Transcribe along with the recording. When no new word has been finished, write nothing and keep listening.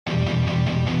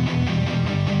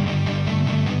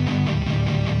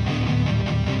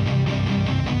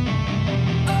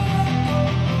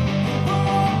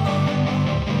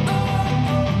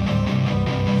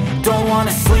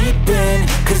wanna sleep in,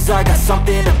 cause I got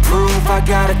something to prove. I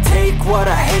gotta take what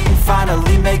I hate and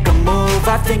finally make a move.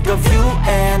 I think of you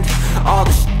and all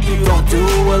the shit you don't do.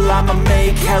 Well, I'ma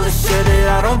make hella sure that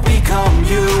I don't become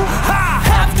you. I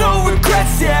have no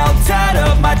regrets, yeah, I'll tie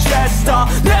up my chest. I'll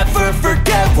never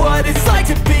forget what it's like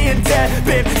to be in debt.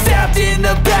 Been stabbed in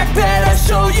the back bed, I'll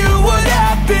show you what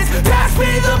happens. Pass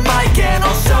me the mic and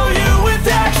I'll show you with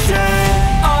action.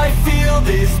 I feel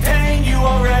this pain, you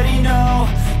already know.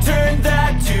 Turn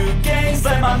that to gains,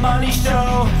 let my money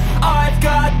show. I've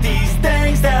got these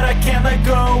things that I can't let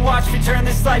go. Watch me turn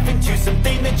this life into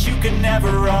something that you can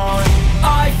never own.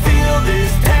 I feel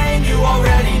this pain, you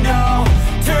already know.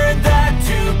 Turn that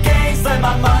to gains, let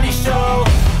my money show.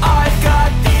 I've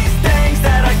got these things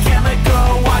that I can't let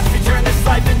go. Watch me turn this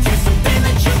life into something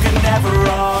that you can never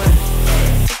own.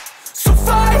 So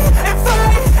fight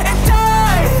and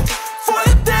die for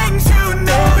the things you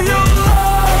know you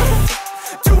love.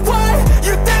 Do what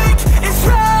you think is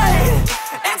right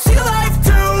and see life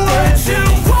do what you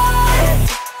want.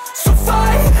 So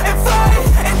fight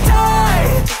and die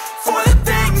for the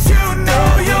things you know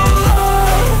you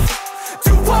love.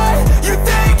 Do what you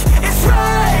think is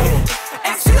right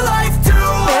and see life do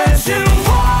what you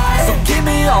want. So give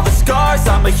me all the scars,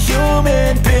 I'm a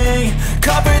human being.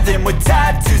 Cover them with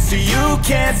tattoos so you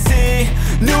can't see.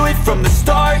 Knew it from the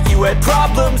start, you had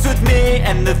problems with me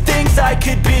and the things I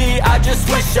could be, I just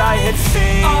wish I had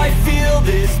seen. I feel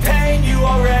this pain, you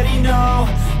already know.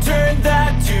 Turn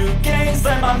that to gains,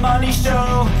 let my money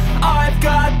show. I've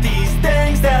got these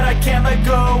things that I can't let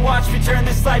go. Watch me turn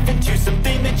this life into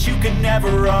something that you can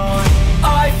never own.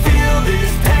 I feel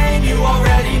this pain, you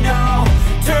already know.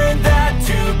 Turn that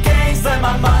to gains, let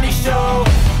my money show.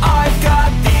 I've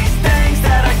got these things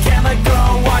that I can't let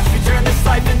go. Watch me turn this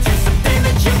life into something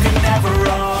that you can never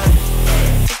own.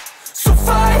 So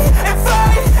fight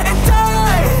and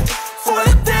die for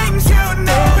the things you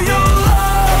know you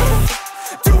love.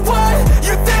 Do what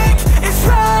you think is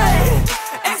right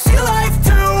and see life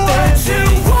do what you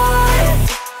want.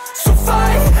 So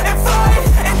fight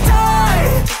and die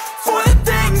for the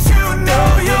things you know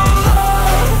you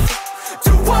love.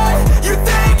 Do what you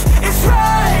think is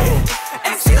right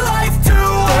and see life do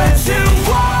what you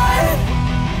want.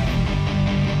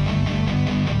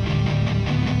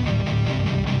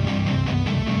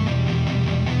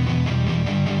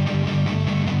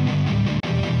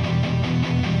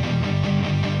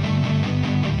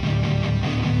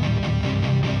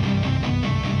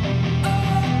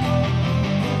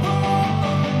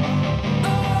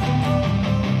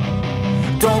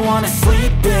 Don't wanna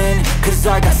sleep in, cause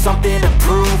I got something to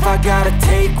prove. I gotta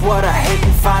take what I hate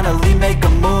and finally make a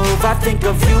move. I think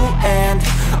of you and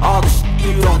all the shit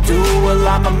you don't do. Well,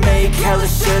 I'ma make hella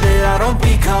sure that I don't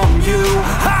become you.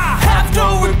 I have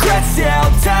no regrets, yeah,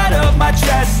 I'll tie up my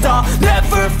chest. I'll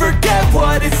never forget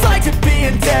what it's like to be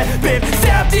in debt. Been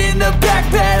stabbed in the back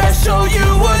bed, I'll show you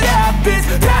what happens.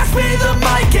 Pass me the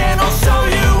mic and I'll show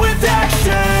you with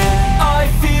action. I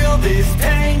feel this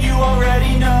pain, you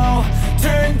already know.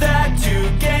 Turn that to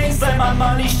gains, let my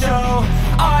money show.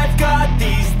 I've got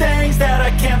these things that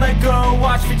I can't let go.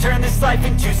 Watch me turn this life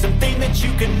into something that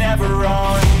you can never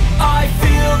own. I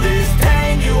feel this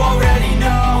pain, you already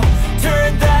know.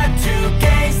 Turn that to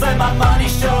gains, let my money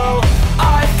show.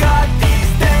 I've got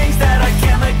these things that I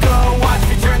can't let go. Watch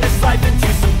me turn this life into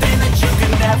something that you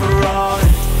can never own.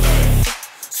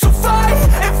 So fight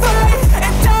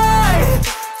and die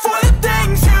for the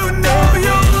things you know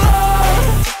you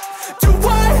love. Do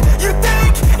what you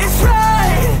think is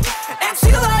right and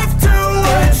see life do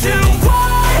what you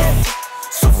want.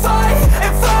 So fight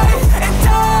and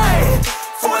die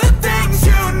for the things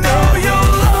you know you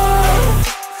love.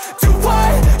 Do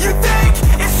what you think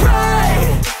is right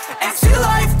and see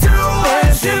life do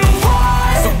what you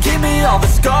want. So give me all the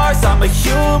scars, I'm a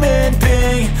human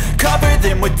being. Cover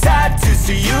them with tattoos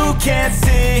so you can't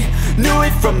see. Knew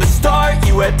it from the start,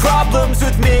 you had problems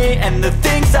with me and the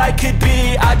things I could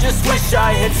be, I just wish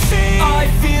I had seen. I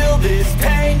feel this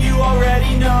pain, you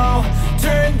already know.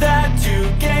 Turn that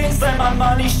to gains, let my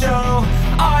money show.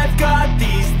 I've got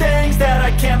these things that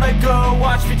I can't let go.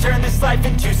 Watch me turn this life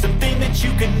into something that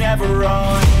you can never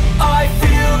own. I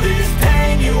feel this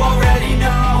pain, you already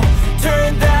know.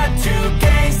 Turn that to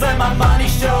gains, let my money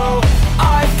show.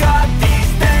 I've got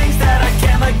these things that I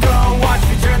can't let go. Watch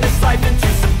me turn this life into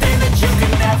something that you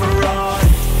can never own.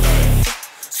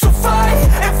 So fight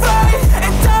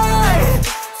and die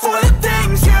for the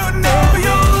things you know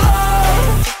you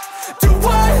love. Do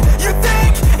what you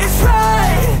think is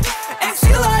right and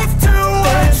see life do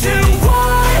what you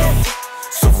want.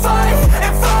 So fight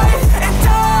and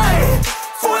die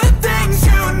for the things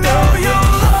you know you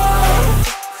love.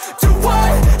 Do what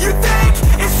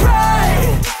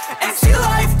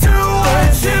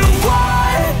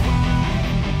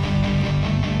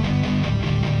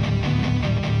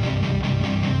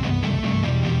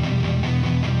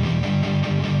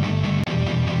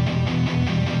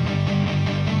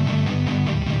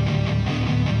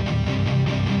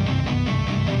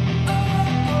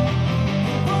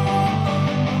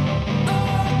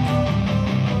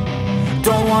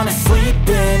wanna sleep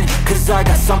in, cause I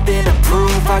got something to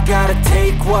prove. I gotta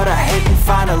take what I hate and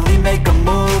finally make a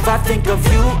move. I think of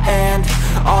you and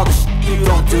all the shit you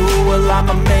don't do. Well,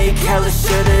 I'ma make hella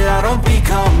sure that I don't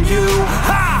become you.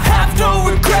 I have no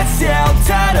regrets, yeah, I'll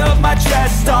tie up my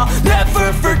chest. I'll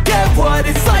never forget what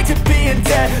it's like to be in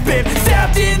debt. Been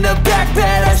stabbed in the back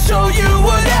bed, I'll show you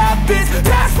what happens.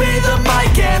 Pass me the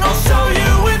mic and I'll show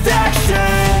you with action.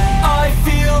 I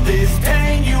feel this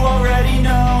pain, you already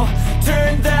know.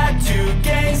 Turn that to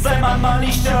gains, let my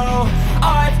money show.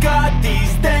 I've got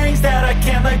these things that I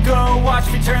can't let go. Watch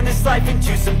me turn this life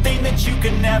into something that you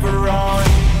can never own.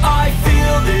 I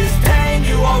feel this pain,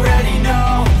 you already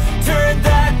know. Turn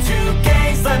that to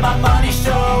gains, let my money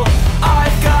show.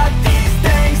 I've got these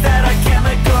things that I can't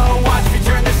let go. Watch me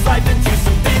turn this life into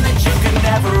something that you can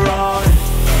never own.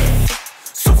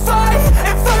 So fight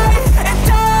and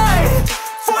die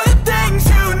for the things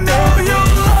you know you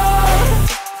love.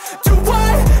 Do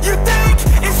what you think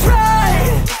is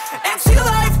right and see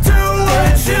life do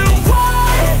what you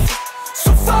want.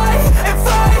 So fight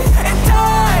and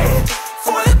die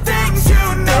for the things you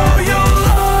know you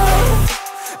love.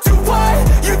 Do what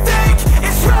you think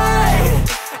is right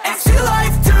and see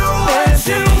life do what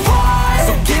you want.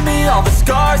 So give me all the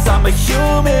scars, I'm a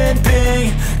human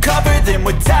being. Cover them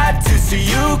with tattoos so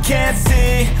you can't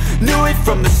see. Knew it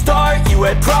from the start, you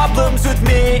had problems with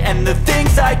me and the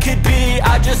things I could be,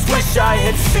 I just wish I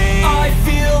had seen. I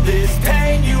feel this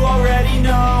pain, you already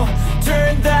know.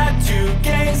 Turn that to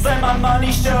gains, let my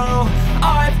money show.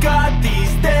 I've got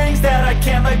these things that I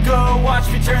can't let go. Watch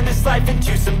me turn this life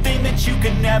into something that you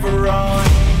can never own.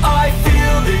 I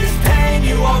feel this pain,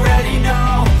 you already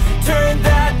know. Turn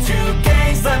that to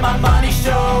gains, let my money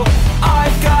show.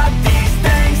 I've got these